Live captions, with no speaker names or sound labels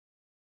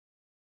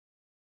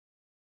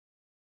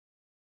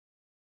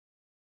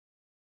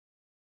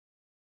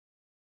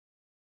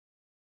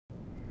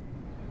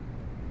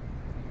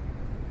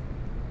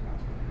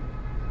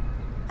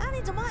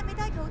你怎么还没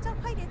戴口罩？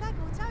快点戴口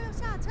罩，要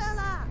下车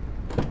了。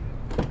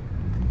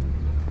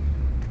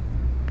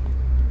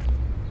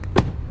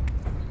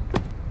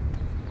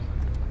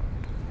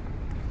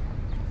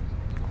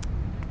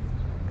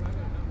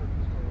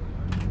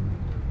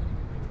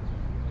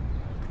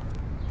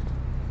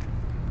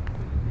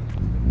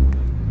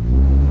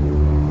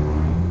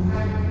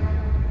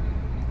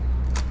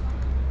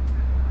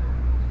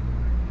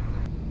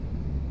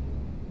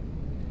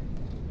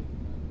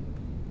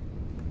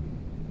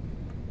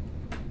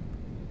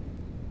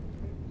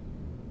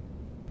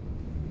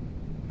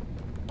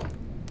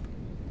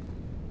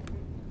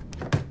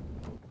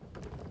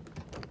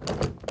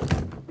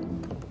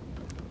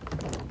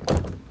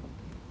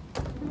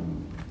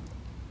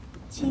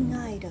亲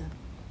爱的，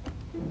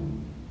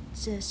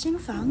这新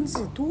房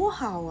子多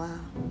好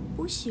啊，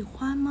不喜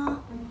欢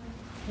吗？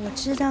我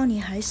知道你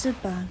还是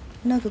把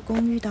那个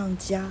公寓当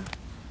家，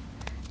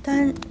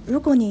但如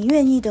果你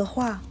愿意的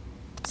话，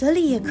这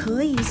里也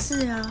可以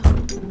是啊。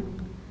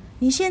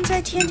你现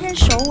在天天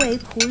愁眉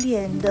苦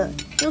脸的，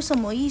有什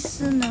么意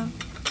思呢？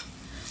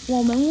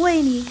我们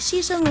为你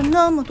牺牲了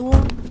那么多，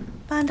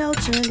搬到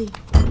这里，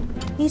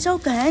你就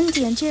感恩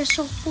点接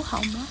受不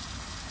好吗？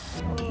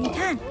你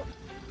看，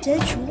这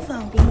厨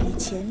房比以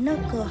前那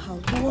个好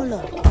多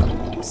了，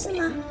不是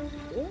吗？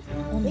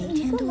我每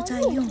天都在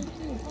用，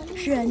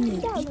虽然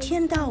你一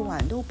天到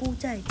晚都不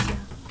在家，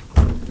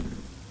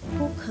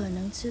不可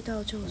能知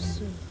道就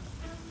是了。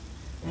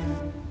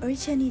而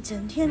且你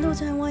整天都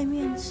在外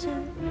面吃，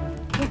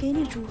我给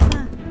你煮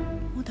饭，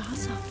我打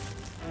扫，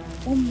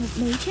我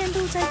每天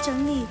都在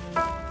整理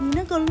你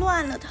那个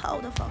乱了套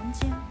的房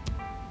间。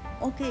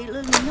我给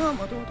了你那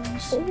么多东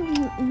西，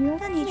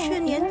但你却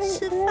连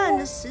吃饭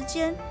的时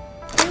间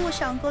给我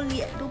赏个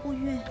脸都不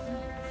愿意。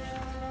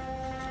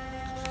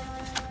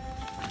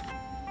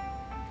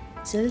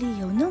这里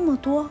有那么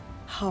多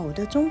好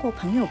的中国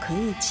朋友可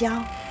以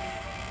交。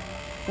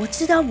我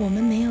知道我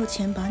们没有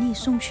钱把你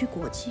送去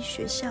国际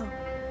学校，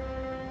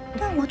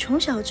但我从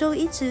小就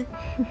一直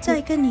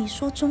在跟你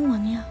说中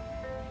文呀。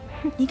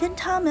你跟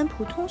他们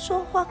普通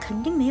说话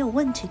肯定没有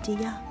问题的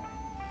呀。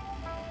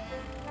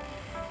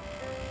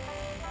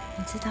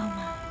你知道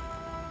吗？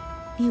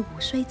你5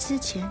岁之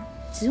前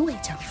只会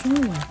讲中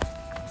文，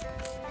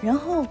然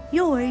后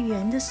幼儿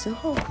园的时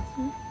候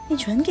你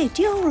全给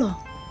丢了，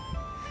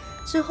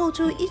之后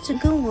就一直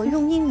跟我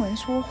用英文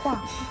说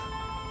话。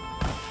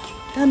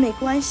但没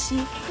关系，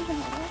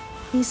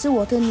你是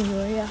我的女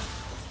儿呀，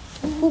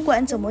不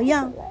管怎么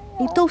样，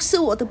你都是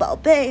我的宝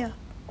贝呀。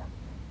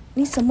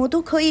你什么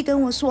都可以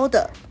跟我说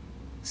的，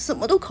什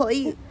么都可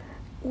以，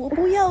我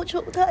不要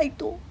求太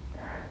多，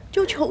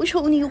就求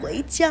求你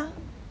回家，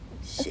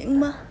行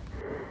吗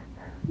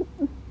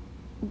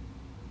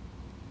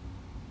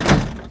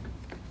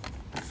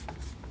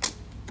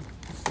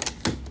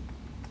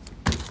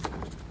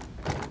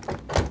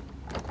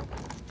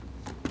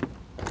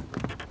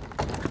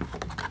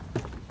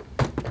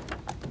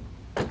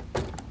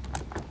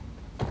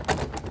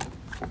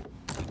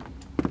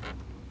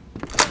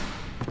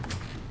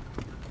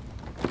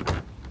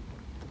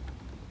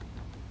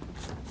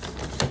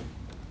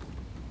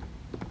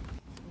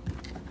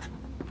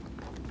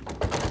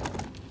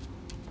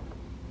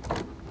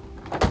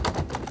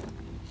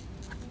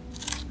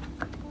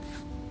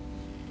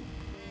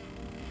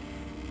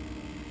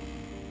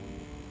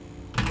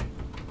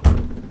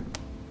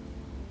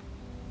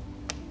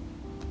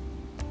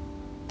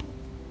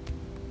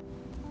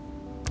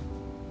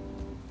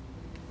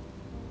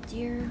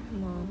？Dear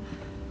Mom,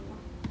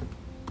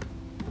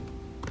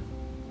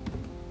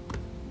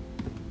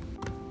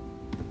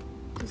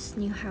 this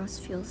new house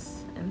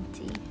feels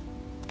empty.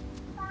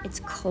 It's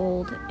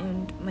cold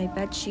and my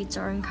bed sheets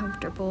are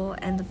uncomfortable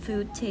and the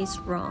food tastes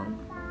wrong.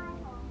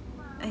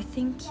 I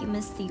think you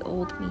miss the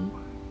old me,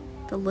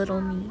 the little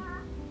me,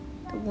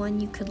 the one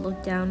you could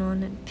look down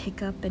on and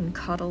pick up and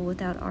cuddle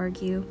without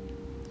argue.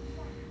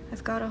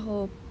 I've got a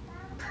whole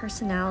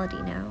personality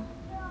now.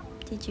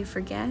 Did you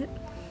forget?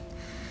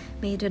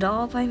 Made it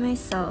all by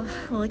myself.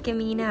 Look at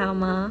me now,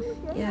 Ma.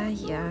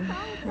 Yeah.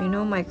 I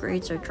know my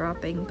grades are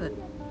dropping, but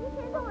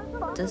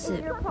does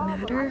it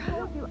matter?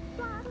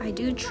 I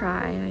do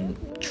try. I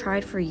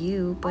tried for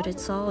you, but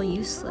it's all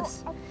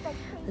useless.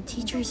 The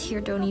teachers here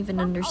don't even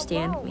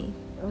understand me.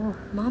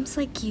 Moms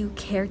like you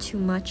care too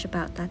much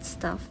about that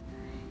stuff.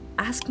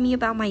 Ask me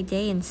about my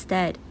day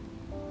instead.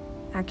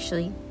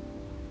 Actually,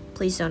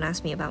 please don't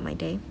ask me about my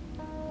day.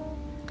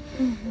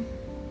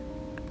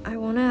 I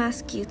want to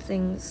ask you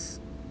things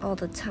all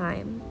the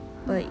time,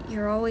 but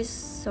you're always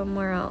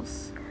somewhere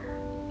else.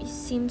 You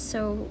seem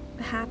so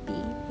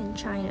happy in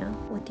China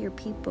with your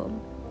people.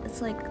 It's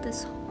like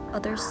this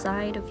other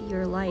side of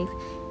your life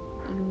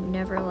you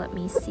never let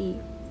me see.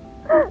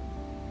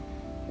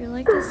 You're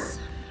like this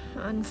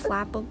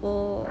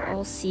unflappable,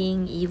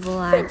 all-seeing,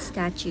 evil-eyed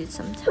statue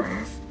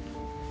sometimes.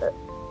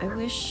 I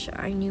wish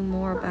I knew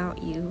more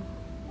about you,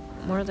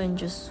 more than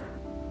just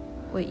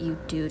what you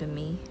do to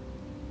me.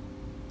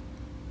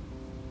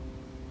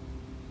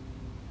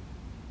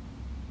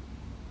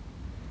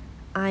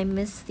 I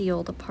miss the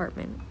old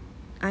apartment.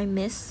 I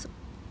miss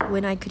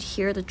when I could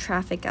hear the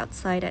traffic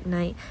outside at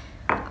night.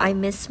 I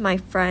miss my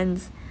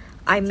friends.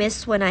 I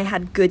miss when I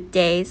had good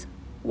days.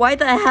 Why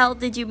the hell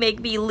did you make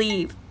me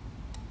leave?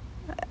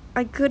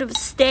 I could have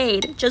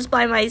stayed just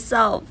by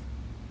myself.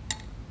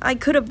 I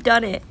could have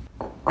done it.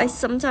 I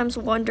sometimes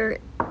wonder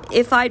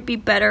if I'd be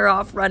better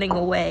off running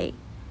away.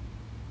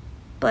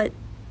 But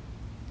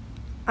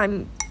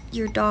I'm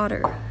your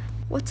daughter.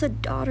 What's a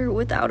daughter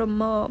without a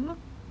mom?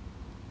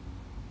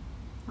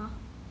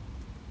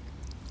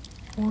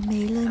 我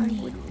没了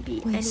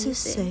你，会是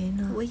谁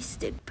呢？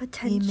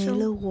你没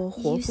了我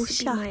活不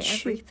下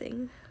去。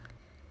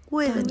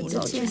为了你的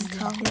健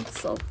康，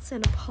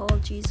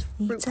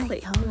你再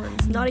摇篮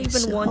你的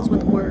时候，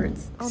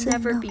是那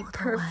么的完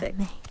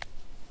美。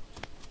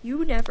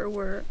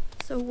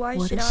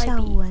我的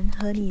笑纹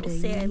和你的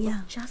一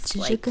样，只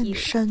是更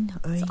深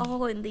而已。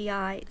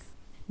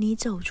你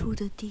走出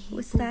的第一步，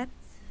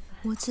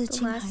我至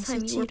今还是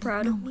记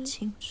得那么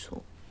清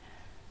楚。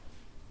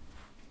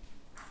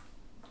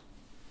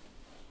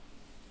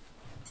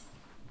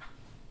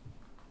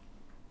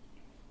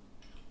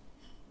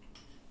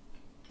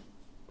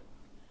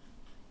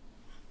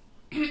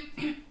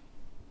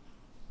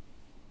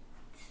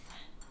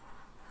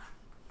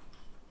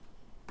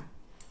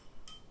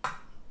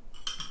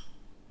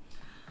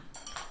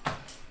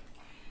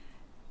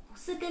不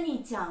是跟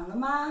你讲了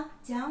吗？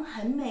这样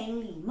很没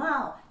礼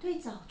貌，对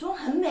早中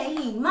很没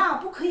礼貌，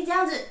不可以这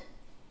样子。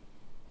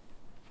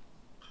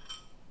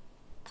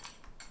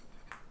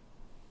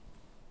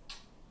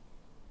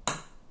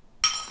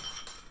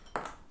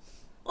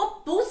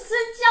我不是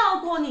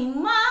叫过你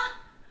吗？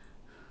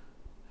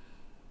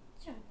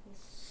叫过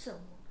什么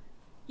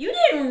 ？You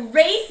didn't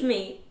raise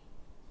me.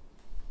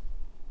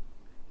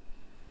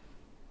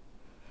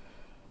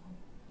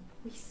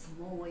 为什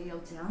么我也有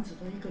这样子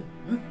的一个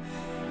人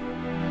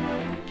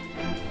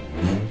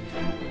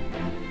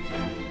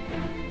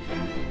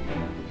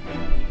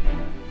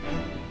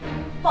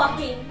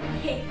？Fucking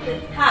hate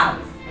this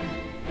house.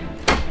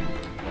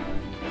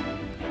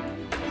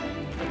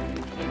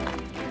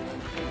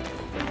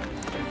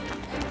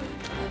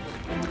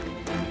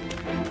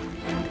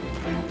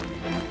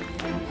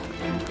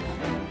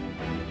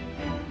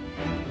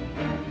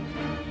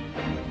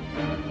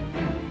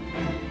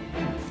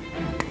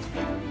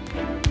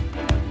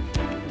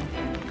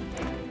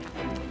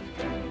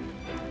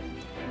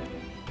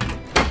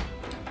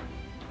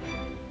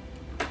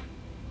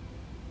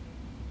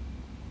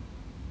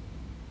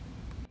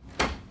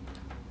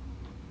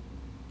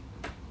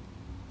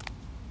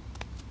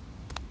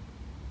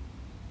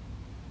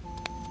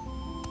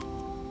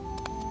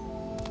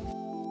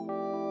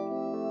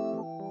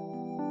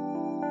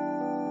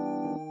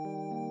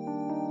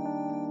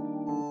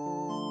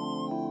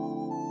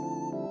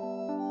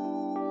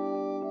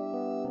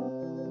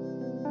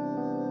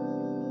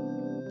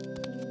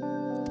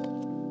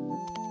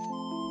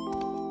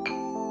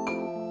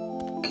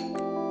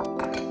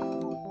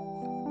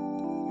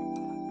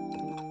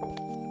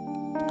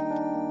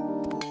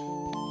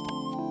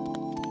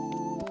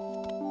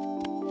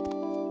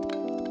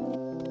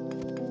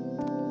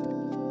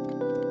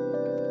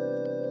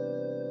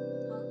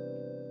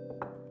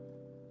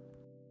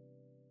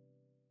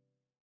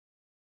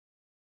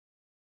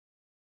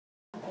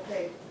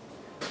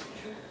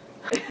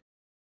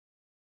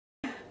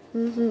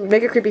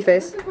 Make a creepy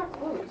face.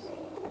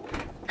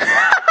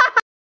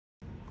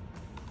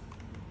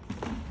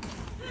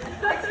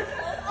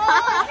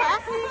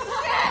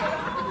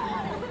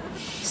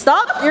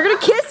 Stop! You're gonna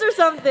kiss or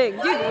something!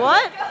 Dude,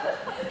 what?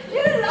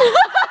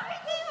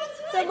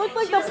 That looked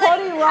like the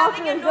party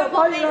rocker.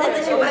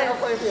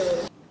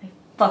 I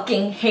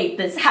fucking hate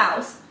this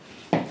house.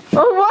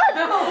 Oh, what?